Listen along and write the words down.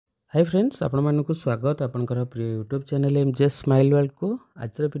Hi friends आपण मानक स्वागत आपनकर प्रिय YouTube channel MJ smile world को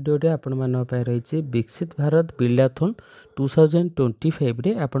आज भिडियोटे आपण मान रही विकसित भारत बिल्डाथन 2025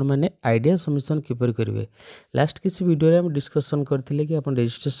 रे आपण माने आइडिया सबमिशन किपर करेंगे। लास्ट किसी वीडियो हम डिस्कसन करथिले कि आपण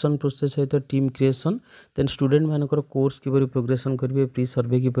रजिस्ट्रेशन प्रोसेस सहित टीम क्रिएशन देन स्टूडेंट मानकर कोर्स किपर प्रोग्रेसन करेंगे, प्री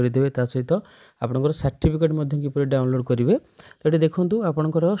सर्वे किपर देवे, ता सहित आपनकर सर्टिफिकेट मध्ये किपर डाउनलोड करेंगे। तो ये देखंतु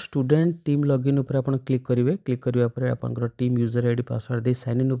आपनकर स्टूडेंट टीम लॉगिन ऊपर आपण क्लिक करेंगे। क्लिक करबा पर आपनकर team user ID password they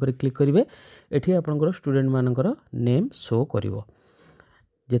sign in ऊपर क्लिक करेंगे। एठी आपनकर स्टूडेंट मानकर नेम शो करिवो।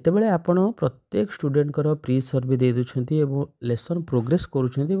 जेतेबेले आपण प्रत्येक स्टूडेंट कर प्री सर्वे दे दुछंती एवं लेसन प्रोग्रेस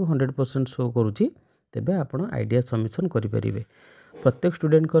करूछंती एवं 100% शो करूची, तेबे आपण आइडिया सबमिशन करि परिबे। प्रत्येक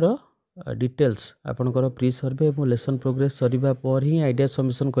स्टूडेंट कर डिटेल्स आपनकर प्री सर्वे एवं लेसन प्रोग्रेस सरिबा पर ही आइडिया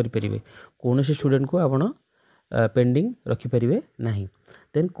सबमिशन करि परिबे। कोनोसी स्टूडेंट को आपण पेंडिंग रखिपारे ना।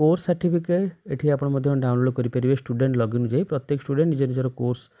 देन कोर्स सर्टिफिकेट एठी आपण मध्य डाउनलोड करेंगे। स्टूडेंट लॉगिन जाए प्रत्येक स्टूडेंट निज निजर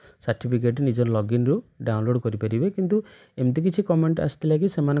कोर्स सर्टिफिकेट निजर लॉगिन रु डाउनलोड करेंगे। किंतु एमती किसी कमेंट आसला कि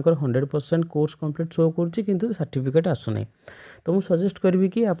सेमानकर 100% कोर्स कंप्लीट शो करुच्ची किंतु सर्टिफिकेट आसुना। तो मुझे सजेस्ट करी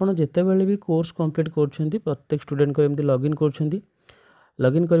कि आपड़ जितेबाला भी कोर्स कंप्लीट कर प्रत्येक स्टूडेंट को एमती लॉगिन कर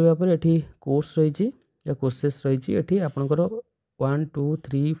लॉगिन करने पर ये कोर्स रही कोर्सेस रही आपंकर 1 2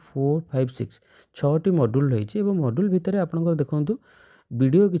 3 4 5 6 6टी मॉड्यूल रही। मॉड्यूल भितर आपंकर देखो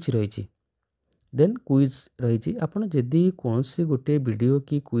वीडियो किसी रही। देन क्विज रही। आपड़ जदि कौन सी गोटे वीडियो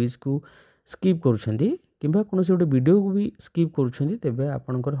की क्विज को स्किप करुँच किंबा कौन गोटे वीडियो को भी स्किप करुँच तेबे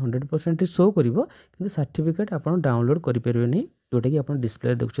आपंकर 100% शो करिवो, किंतु सर्टिफिकेट आप डाउनलोड करेंगे नहीं, जोटा कि आप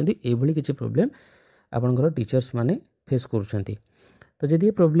डिस्प्ले देखुं ये किसी प्रोब्लेम आपंकर टीचर्स माने फेस करुँच। तो जदि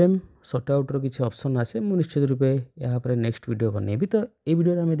ये प्रोब्लेम सॉर्ट आउट रो किसी ऑप्शन आसे मु निश्चित रूपे यहाँ पर नेक्स्ट वीडियो बनैबी। तो ये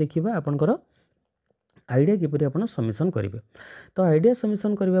वीडियो आम देखा आपंकर आइडिया किपरि आपण सबमिशन करेंगे। तो आइडिया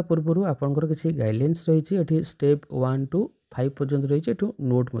सबमिशन करने पूर्व आपंकर किसी गाइडलाइंस रही। स्टेप 1 to 5 पर्यंत रही।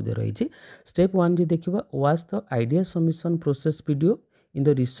 नोट रही। स्टेप 1 जी देखा watch the idea submission process video in the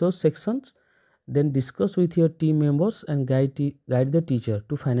resource sections, then discuss with your team members and guide the teacher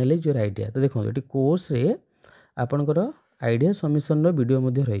to finalise your idea. तो देखो ये कोर्स रे आपंकर आइडिया सबमिशन वीडियो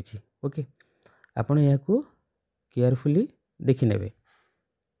मध्य रही। ओके, आपण या केयरफुली देखि नेबे।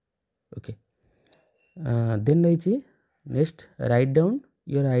 ओके, देन रही next write down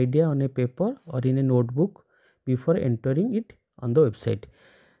your idea on A paper और इन ए notebook before entering it on the website.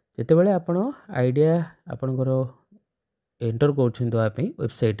 जितेबाला आपण आइडिया आपणकर एंटर करवाई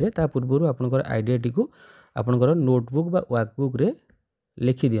वेबसाइट रे ता पूर्व आपणकर आइडिया टी को आपणकर नोटबुक बा वर्कबुक रे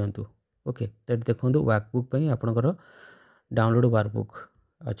लिखि दियंतु। ओके, तो देखो वर्कबुक आपणकर डाउनलोड वर्कबुक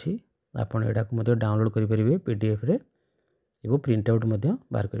अच्छी आपड़ एटा को डाउनलोड करेंगे पीडीएफ रे एवं प्रिंट आउट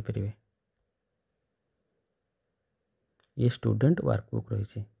बाहर करेंगे। ये स्टूडेंट वर्कबुक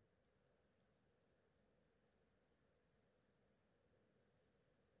रही।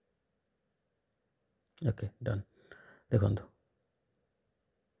 Okay, done. देखो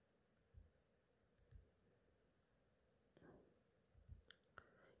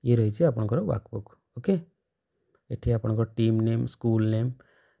ये रही आपंकर वर्कबुक। ओके, ये आपंकर team name, school name,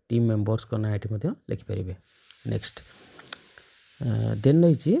 team members को ना ये लिखिपारे। नेक्स्ट देन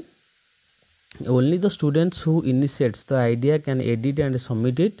रही only the students who initiates the idea can edit and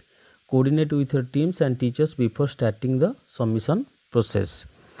submit it, coordinate with your teams and teachers before starting the submission process.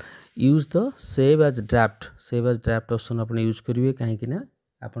 Use the save as draft option अपने use करेंगे कहीं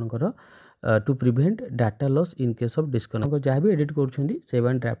आपंकर to prevent data loss in case of disconnect. जहाँ भी edit कर save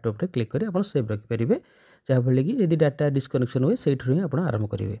and draft उपर click करें आप सेव रखिपारे, जहाँफल कि यदि डाटा डिस्कनेक्शन हुए से ही आप आरंभ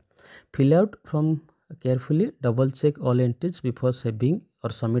करेंगे। Fill out from carefully, double check all entries before saving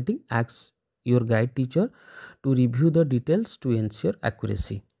और submitting. Ask your guide teacher to review the details to ensure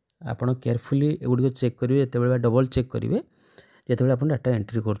accuracy. आपड़ केयरफुली एगुड़ी चेक करेंगे जिते डबल चेक करेंगे जिते आप डाटा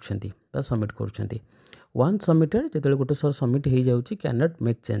एंट्री कर सबमिट कर। वन सबमिटेड जो गोटे सर सबमिट हो जाऊँगी कैन नॉट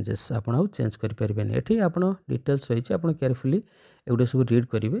मेक चेंजेस, आप चेंज करेंगे। ये आप डिटेल्स रही आप केयरफुली एगुड़ा सब रीड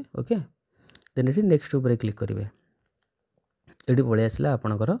करेंगे। ओके, देन ये नेक्स्ट ऊपर क्लिक करेंगे। ये पलि आसला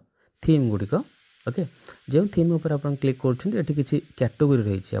आपणकर थीम गुड़िक। ओके, जो थीम उपर आप क्लिक कर किसी कैटेगोरी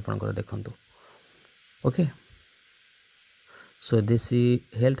रही आपणकर देखंतु। ओके, स्वदेशी,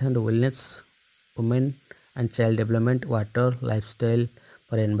 health and wellness, women and child development, water, lifestyle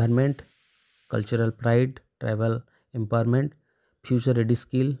for environment, cultural pride, tribal empowerment, future ready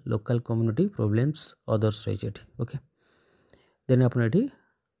skill, local community problems, others रही। ओके, देन आप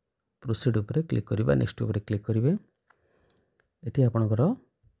प्रोसीड उपर क्लिक करिबा। नेक्स्ट उपर क्लिक करेंगे। ये आपणकर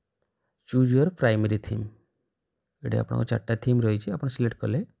चूज योर प्राइमरी थीम, ये आप 4टा थीम रही आप सिलेक्ट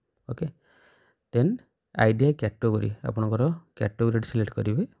कले। ओके, देन आइडिया कैटेगोरी आपणकर कैटेगोरी सिलेक्ट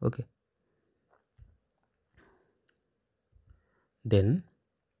करेंगे। ओके, देन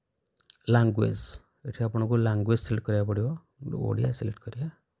लैंग्वेज ये आपको लैंग्वेज सिलेक्ट करा पड़ो ओडिया सिलेक्ट करिया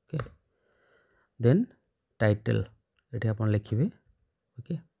ओके देन टाइटल ये आप लिखे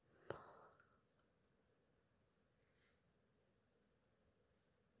ओके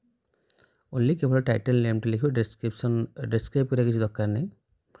ओनली केवल टाइटल नेम लिखे डिस्क्रिप्शन डिस्क्राइब करिया किसी दरकार नहीं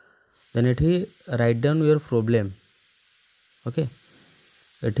देन ये write down your problem okay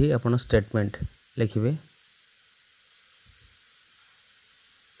ये आप स्टेटमेंट लिखे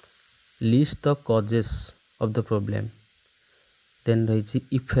list the causes of the problem then रही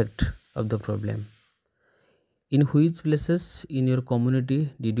effect of the problem in which places in your community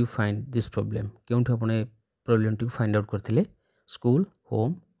did you find this problem क्यों आपने प्रॉब्लम टी फाइंड आउट करते school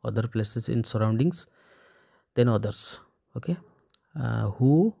home other places in surroundings than others okay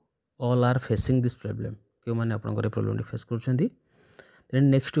who all are facing this problem क्यों मैंने आप problem face कर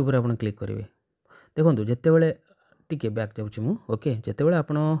next ऊपर आप click करेंगे देखो जिते बड़े टी बैक जाऊँ ओके जिते बड़े आप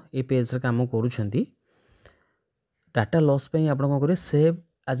पेज काम कर डाटा लॉस पे आप कौन करेंगे सेव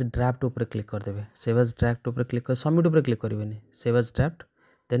एज ड्राफ्ट ऊपर क्लिक करदे सेव एज ड्राफ्ट ऊपर क्लिक कर सबमिट ऊपर क्लिक करेंगे save as draft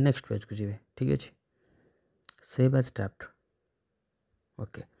then next page को जी ठीक अच्छे save as draft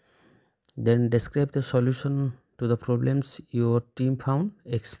okay then describe the solution to the problems your team found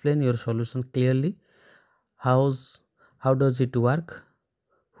explain your solution clearly how does it work,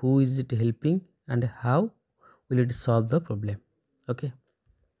 who is it helping and how will it solve the problem okay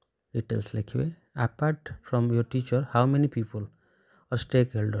details लिखिए apart from your teacher how many people or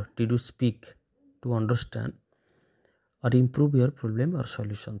stakeholder did you speak to understand or improve your problem or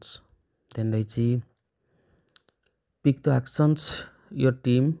solutions then pick the actions your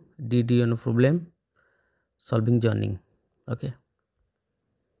team did on problem solving journey okay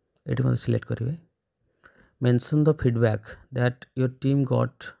ये मतलब select करिए mention the feedback that your team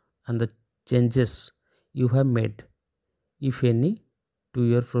got and the changes you have made if any to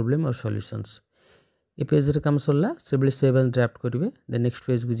your problem or solutions ये page रे काम सरला से save and draft करेंगे then next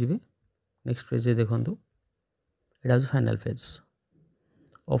page को जी next page देखो यहाँ हूँ फाइनाल पेज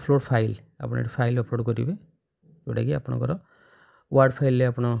अपलोड फाइल आप फाइल अपलोड करेंगे जोटा कि आपंकर वर्ड फाइल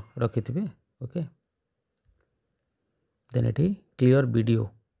आप रखि थे ओके देन ये clear video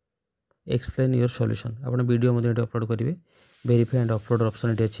explain your solution आप वीडियो अपलोड करेंगे वेरीफाई एंड अपलोड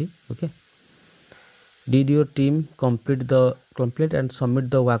ऑप्शन ये अच्छी okay did your team complete and submit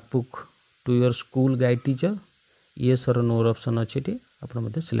the workbook to your school guide teacher yes और नो ऑप्शन अच्छी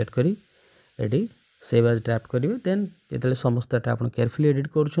आप सिलेक्ट करी AD save as draft करेंगे then जो समस्त डाटा आप केयरफुली एडिट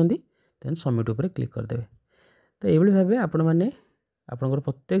करें सबमिट उपर क्लिक करदे तो ये भाव आपण मैंने आपंकर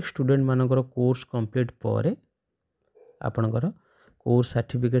प्रत्येक स्टूडेंट मानकर कोर्स कंप्लीट पर आपणकर कोर्स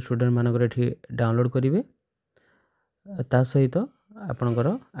सर्टिफिकेट स्टूडेंट मानकर ये डाउनलोड करेंगे ता सहित आपणकर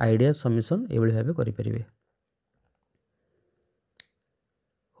आइडिया सबमिशन ये भाव करेंगे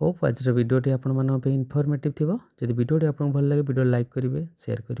होप आज वीडियोटी आप इनफॉर्मेटिव थी जब वीडियोटी आपको भल लगे वीडियो लाइक करेंगे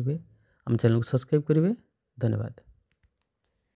शेयर करेंगे आम चैनल को सब्सक्राइब करेंगे धन्यवाद।